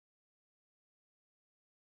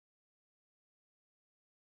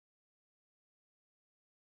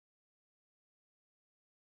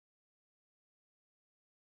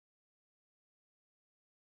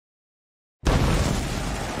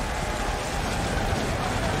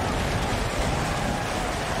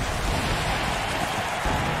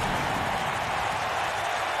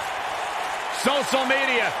Social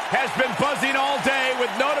media has been buzzing all day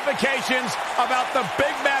with notifications about the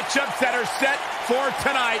big matchups that are set for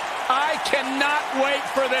tonight. I cannot wait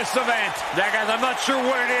for this event. Yeah, guys, I'm not sure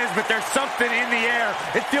what it is, but there's something in the air.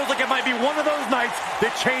 It feels like it might be one of those nights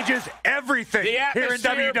that changes everything here in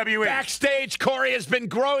WWE. Backstage, Corey, has been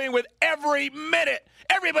growing with every minute.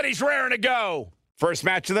 Everybody's raring to go. First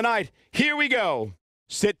match of the night. Here we go.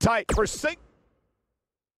 Sit tight for sync.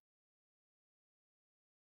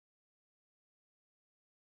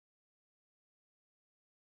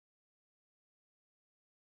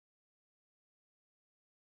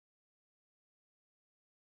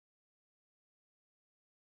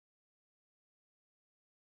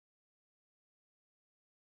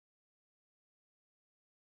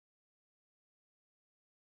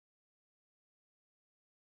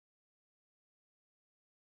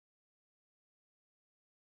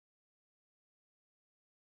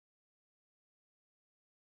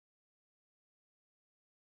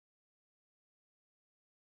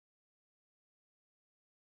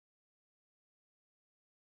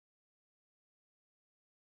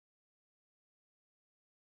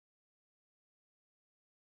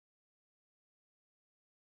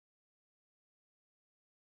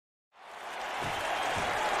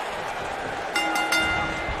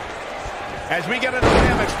 As we get underway,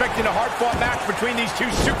 I'm expecting a hard-fought match between these two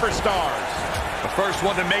superstars. The first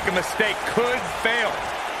one to make a mistake could fail.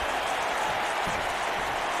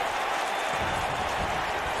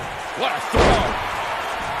 What a throw!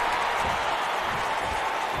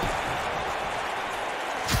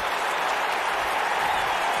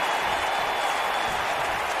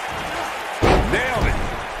 Nailed it.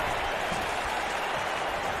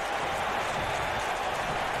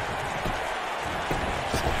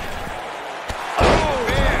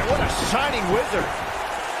 Shining wizard.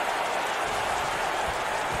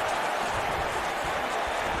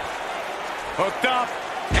 Hooked up.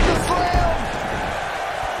 Slam.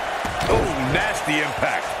 Oh, nasty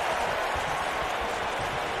impact.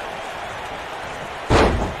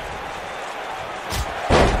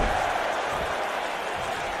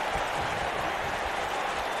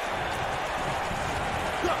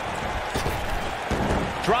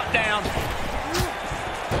 Drop down.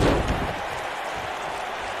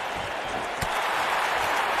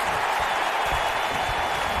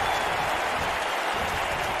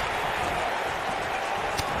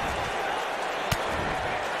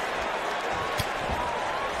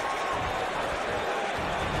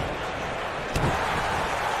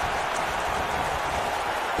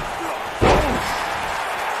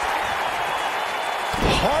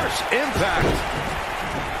 Harsh impact.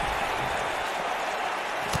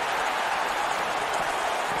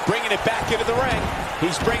 Bringing it back into the ring.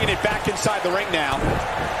 He's bringing it back inside the ring now.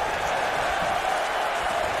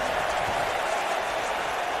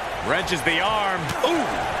 Wrenches the arm. Ooh,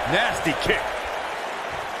 nasty kick.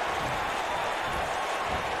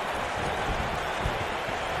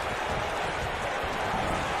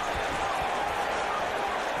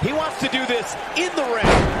 He wants to do this in the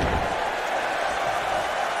ring.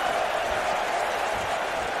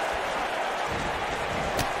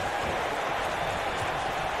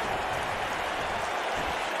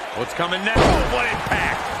 What's coming next? Oh, what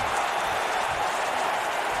impact!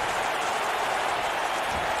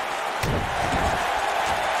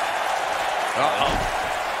 Uh-oh.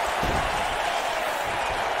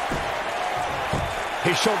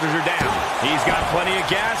 His shoulders are down. He's got plenty of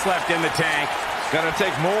gas left in the tank. It's gonna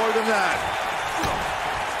take more than that.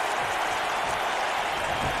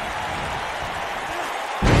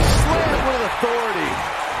 Slam with authority.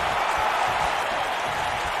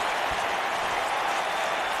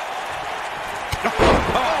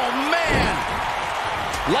 Oh, man!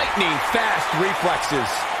 Lightning fast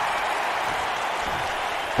reflexes.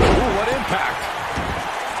 Ooh, what impact.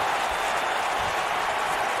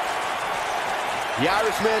 The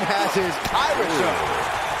Irishman has his Irish up.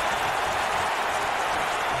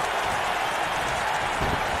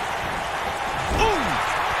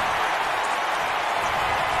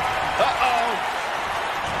 Uh-oh.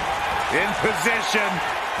 In position.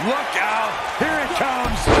 Look out. Here it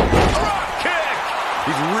comes. Drop kick.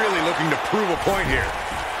 He's really looking to prove a point here.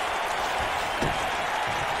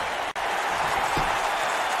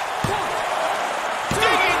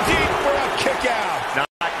 Digging deep for a kick out.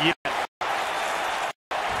 Not yet.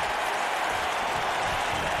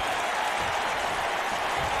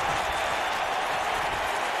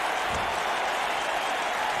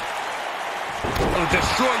 It'll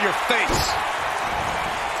destroy your face.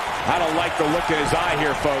 I don't like the look in his eye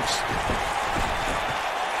here, folks.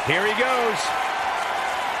 Here he goes.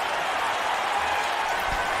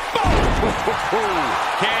 Boom! With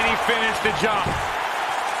Can he finish the job?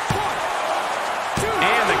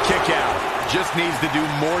 And the kick out. Just needs to do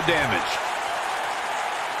more damage.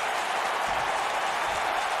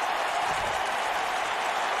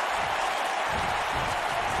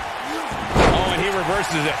 Oh, and he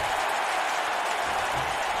reverses it.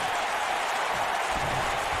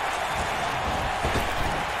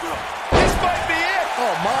 This might be it.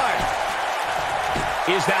 Oh, my.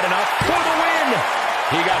 Is that enough for the win?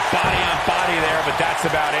 He got body on body there, but that's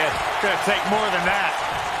about it. It's going to take more than that.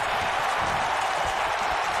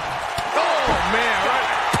 Oh, man, right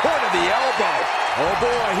at the point of the elbow. Oh,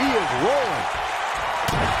 boy, he is rolling.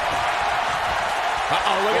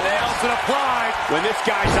 Uh-oh, look at that. Nelson applied. When this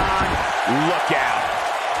guy's on, look out.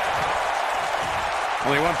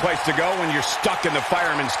 Only one place to go when you're stuck in the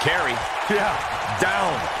fireman's carry. Yeah,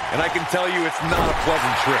 down. And I can tell you it's not a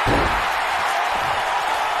pleasant trip.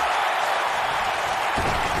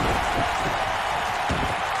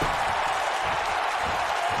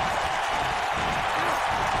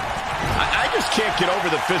 I just can't get over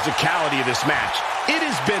the physicality of this match. It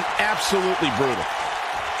has been absolutely brutal.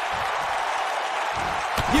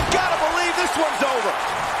 You've got to believe this one's over.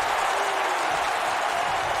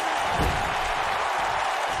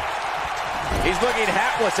 He's looking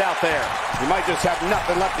hapless out there. He might just have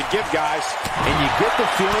nothing left to give, guys. And you get the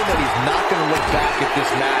feeling that he's not going to look back at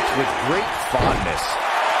this match with great fondness.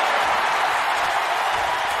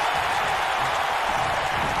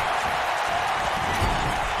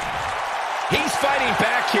 He's fighting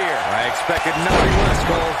back here. I expected nothing less,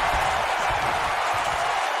 Cole.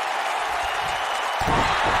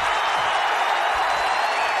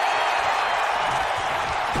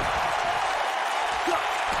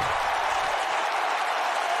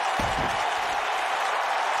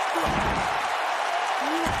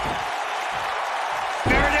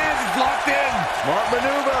 There it is. It's locked in. Smart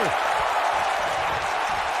maneuver.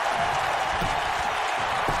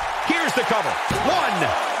 Here's the cover.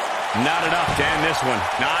 One. Not enough to end this one.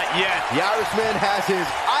 Not yet. The Irishman has his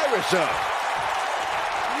Irish up.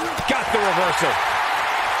 Got the reversal.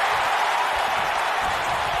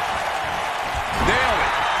 Nailed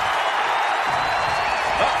it.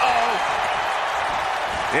 Uh-oh.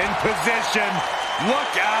 In position.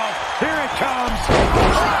 Look out. Here it comes.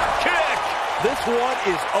 Drop kick. This one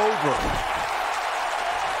is over.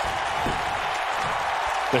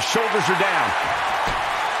 The shoulders are down.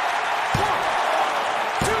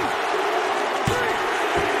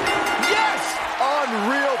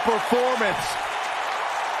 Unreal performance.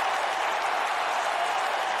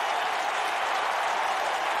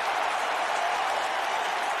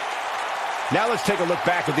 Now let's take a look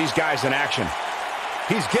back at these guys in action.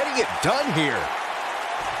 He's getting it done here.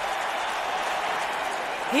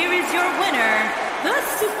 Here is your winner, the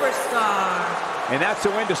Superstar. And that's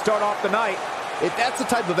the win to start off the night. If that's the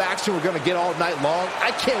type of action we're going to get all night long,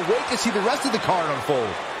 I can't wait to see the rest of the card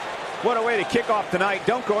unfold. What a way to kick off tonight.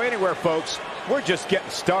 Don't go anywhere, folks. We're just getting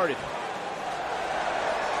started.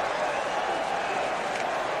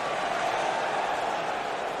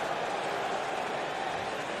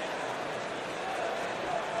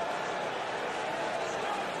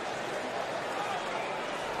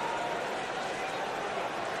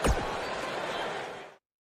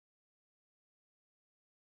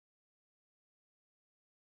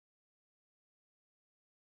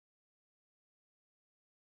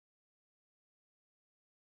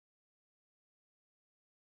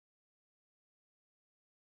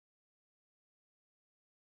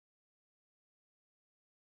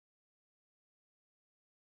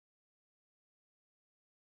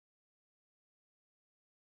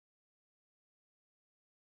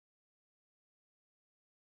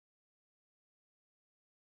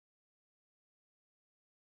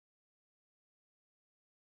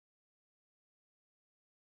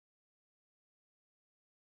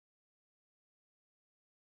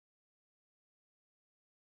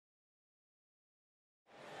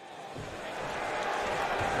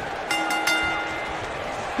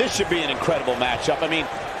 This should be an incredible matchup. I mean,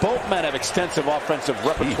 both men have extensive offensive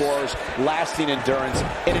repertoires, lasting endurance,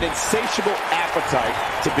 and an insatiable appetite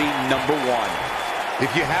to be number one. If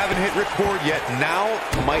you haven't hit record yet, now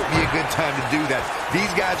might be a good time to do that. These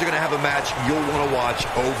guys are going to have a match you'll want to watch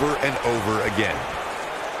over and over again.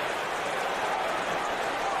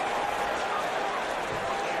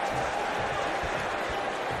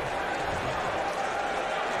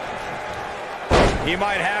 He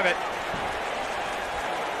might have it.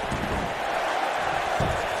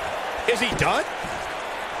 Is he done?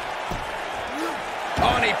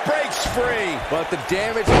 Oh, and he breaks free. But the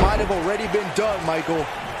damage might have already been done, Michael.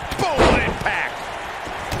 Boom, impact.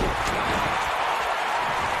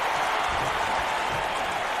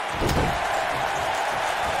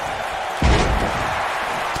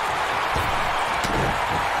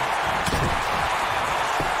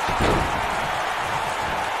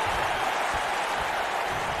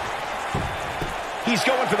 He's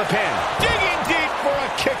going for the pin. Digging deep for a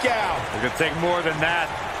kick out. It's going to take more than that.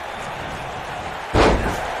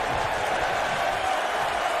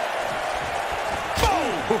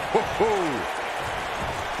 Boom!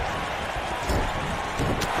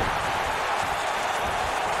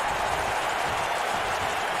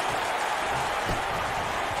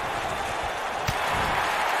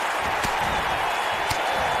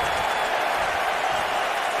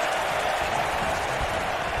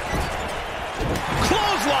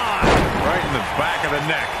 Right in the back of the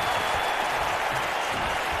neck.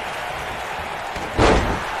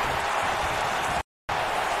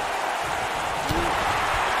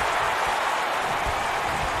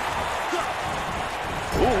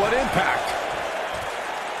 Ooh, what impact.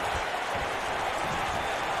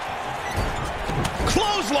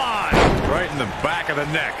 Clothesline. Right in the back of the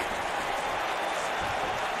neck.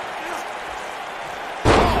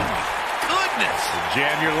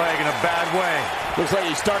 Jam your leg in a bad way. Looks like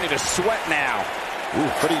he's starting to sweat now. Ooh,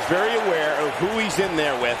 but he's very aware of who he's in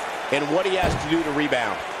there with and what he has to do to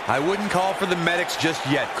rebound. I wouldn't call for the medics just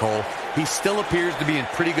yet, Cole. He still appears to be in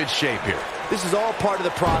pretty good shape here. This is all part of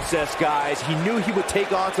the process, guys. He knew he would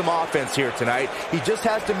take on some offense here tonight. He just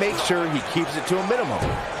has to make sure he keeps it to a minimum.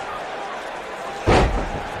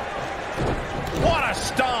 What a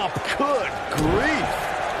stomp. Good grief.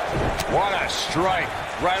 What a strike.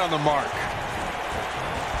 Right on the mark.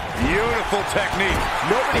 Beautiful technique.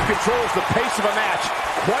 Nobody controls the pace of a match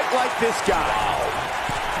quite like this guy.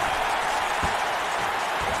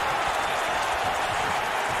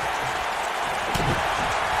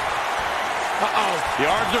 Uh-oh. The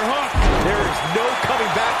arms are hooked. There is no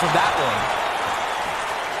coming back from that one.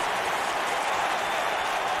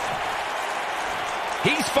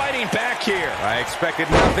 He's fighting back here. I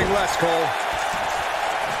expected nothing less, Cole.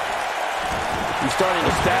 He's starting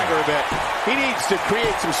to stagger a bit. He needs to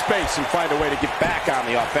create some space and find a way to get back on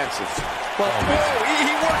the offensive. Well, whoa,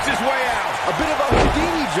 he works his way out. A bit of a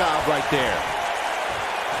Houdini job right there.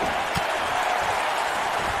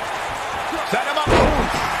 Set him up.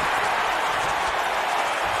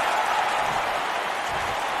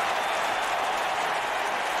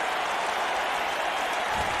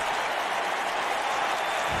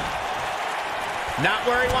 Not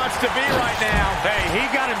where he wants to be right now. Hey, he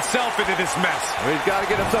got himself into this mess. He's got to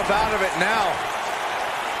get himself out of it now.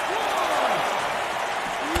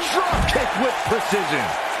 Drop kick with precision.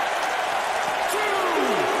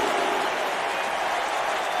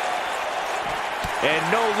 And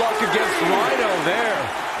no luck against Rhino there.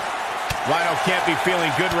 Rhino can't be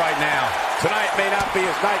feeling good right now. Tonight may not be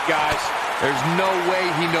his night, guys. There's no way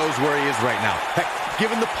he knows where he is right now. Heck,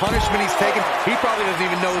 given the punishment he's taken, he probably doesn't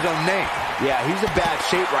even know his own name. Yeah, he's in bad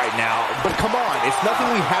shape right now. But come on, it's nothing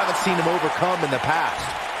we haven't seen him overcome in the past.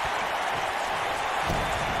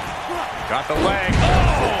 Got the leg.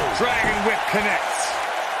 Oh! Dragon Whip connects.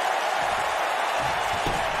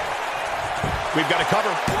 We've got to cover.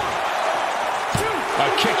 A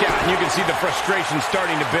kick out, and you can see the frustration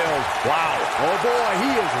starting to build. Wow. Oh, boy,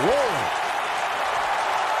 he is rolling.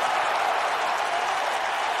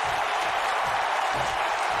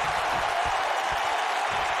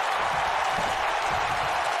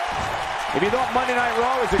 If you thought Monday Night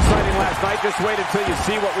Raw was exciting last night, just wait until you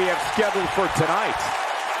see what we have scheduled for tonight.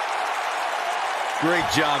 Great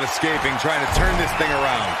job escaping, trying to turn this thing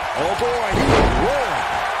around. Oh, boy, he is rolling.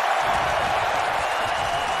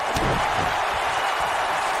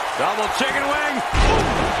 Double chicken wing.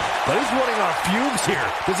 But he's running on fumes here.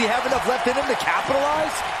 Does he have enough left in him to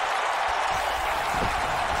capitalize?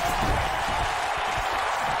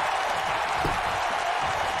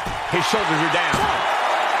 His shoulders are down.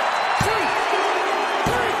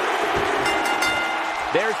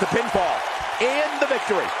 There's the pinfall and the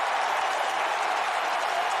victory.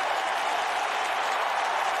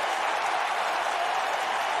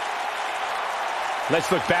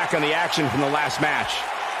 Let's look back on the action from the last match.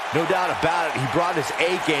 No doubt about it. He brought his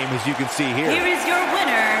A game, as you can see here. Here is your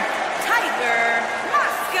winner, Tiger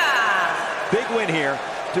Maska. Big win here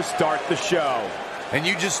to start the show. And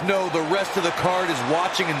you just know the rest of the card is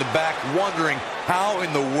watching in the back, wondering how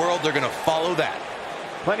in the world they're going to follow that.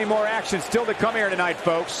 Plenty more action still to come here tonight,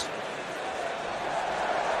 folks.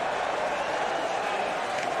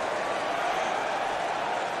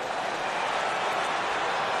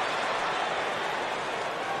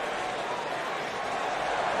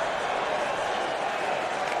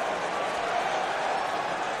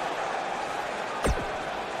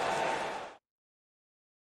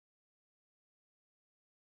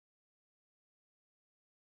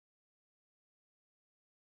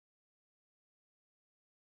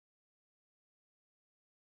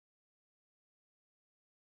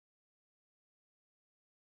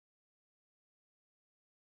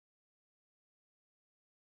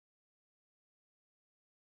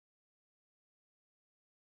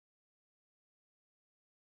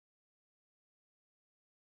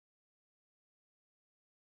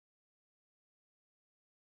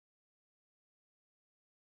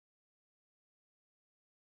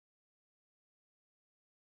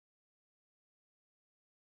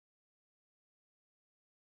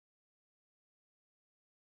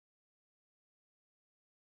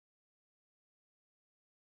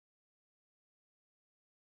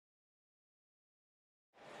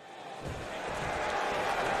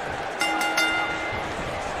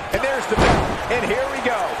 there's the bell. And here we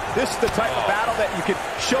go. This is the type of battle that you can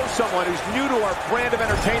show someone who's new to our brand of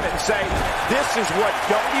entertainment and say, this is what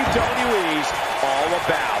WWE's all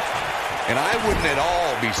about. And I wouldn't at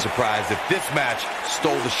all be surprised if this match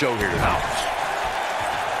stole the show here tonight.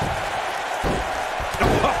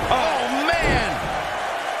 Oh, man!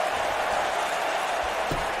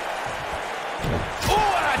 Oh,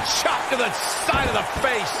 and a chop to the side of the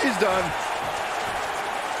face. He's done.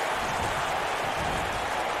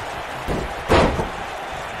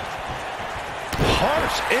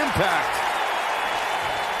 Harsh impact.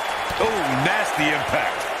 Oh, nasty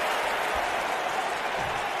impact.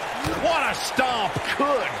 What a stomp.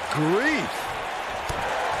 Good grief.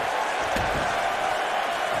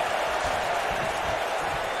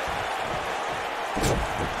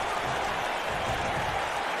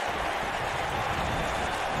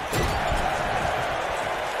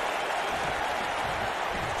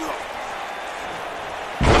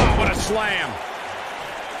 Oh, what a slam.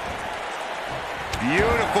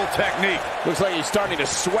 Beautiful technique. Looks like he's starting to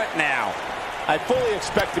sweat now. I fully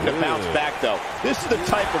expect him to bounce back, though. This is the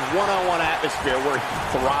type of one-on-one atmosphere where he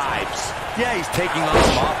thrives. Yeah, he's taking on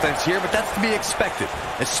some offense here, but that's to be expected,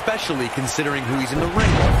 especially considering who he's in the ring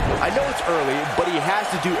with. I know it's early, but he has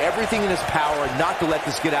to do everything in his power not to let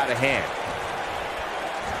this get out of hand.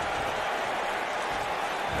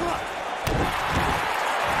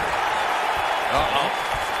 Uh-oh.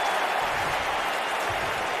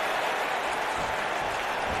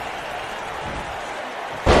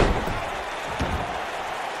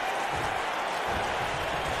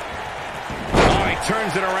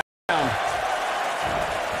 Turns it around.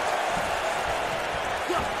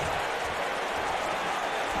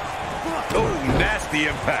 Oh, nasty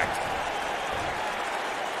impact.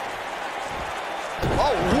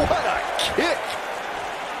 Oh, what a kick!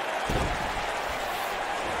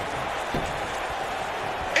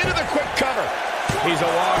 Into the quick cover. He's a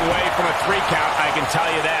long way from a 3 count, I can tell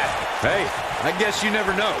you that. Hey, I guess you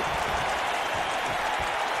never know.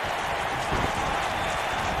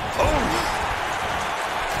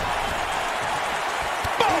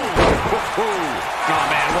 Oh,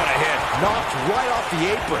 man, what a hit. Knocked right off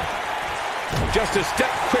the apron. Just a step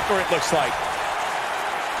quicker, it looks like.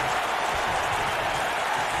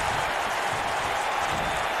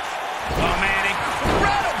 Oh, man,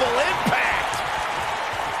 incredible impact.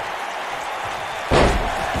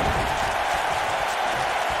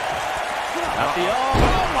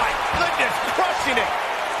 Oh, my goodness, crushing it.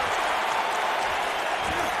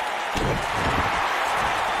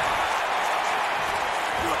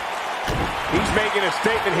 He's making a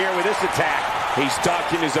statement here with this attack. He's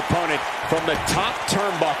stalking his opponent from the top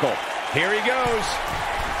turnbuckle. Here he goes.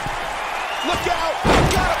 Look out!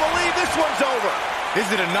 You gotta believe this one's over.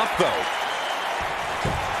 Is it enough, though?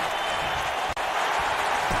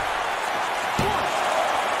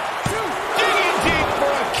 Digging deep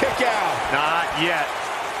for a kick out. Not yet.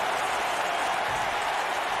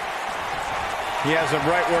 He has him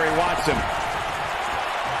right where he wants him.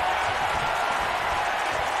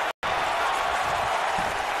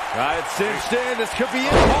 Got it cinched in. This could be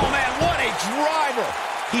it. Oh, man, what a driver.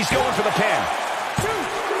 He's going for the pin. 2,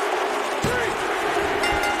 3.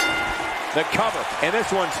 The cover, and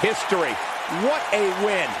this one's history. What a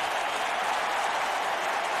win.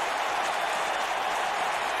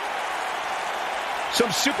 Some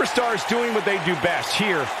superstars doing what they do best.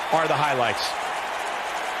 Here are the highlights.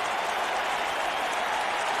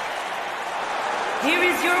 Here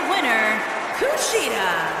is your winner,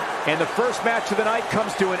 Kushida. And the first match of the night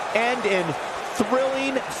comes to an end in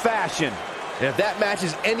thrilling fashion. And if that match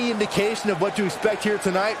is any indication of what to expect here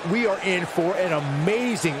tonight, we are in for an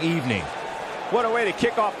amazing evening. What a way to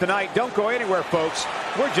kick off the night. Don't go anywhere, folks.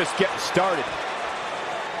 We're just getting started.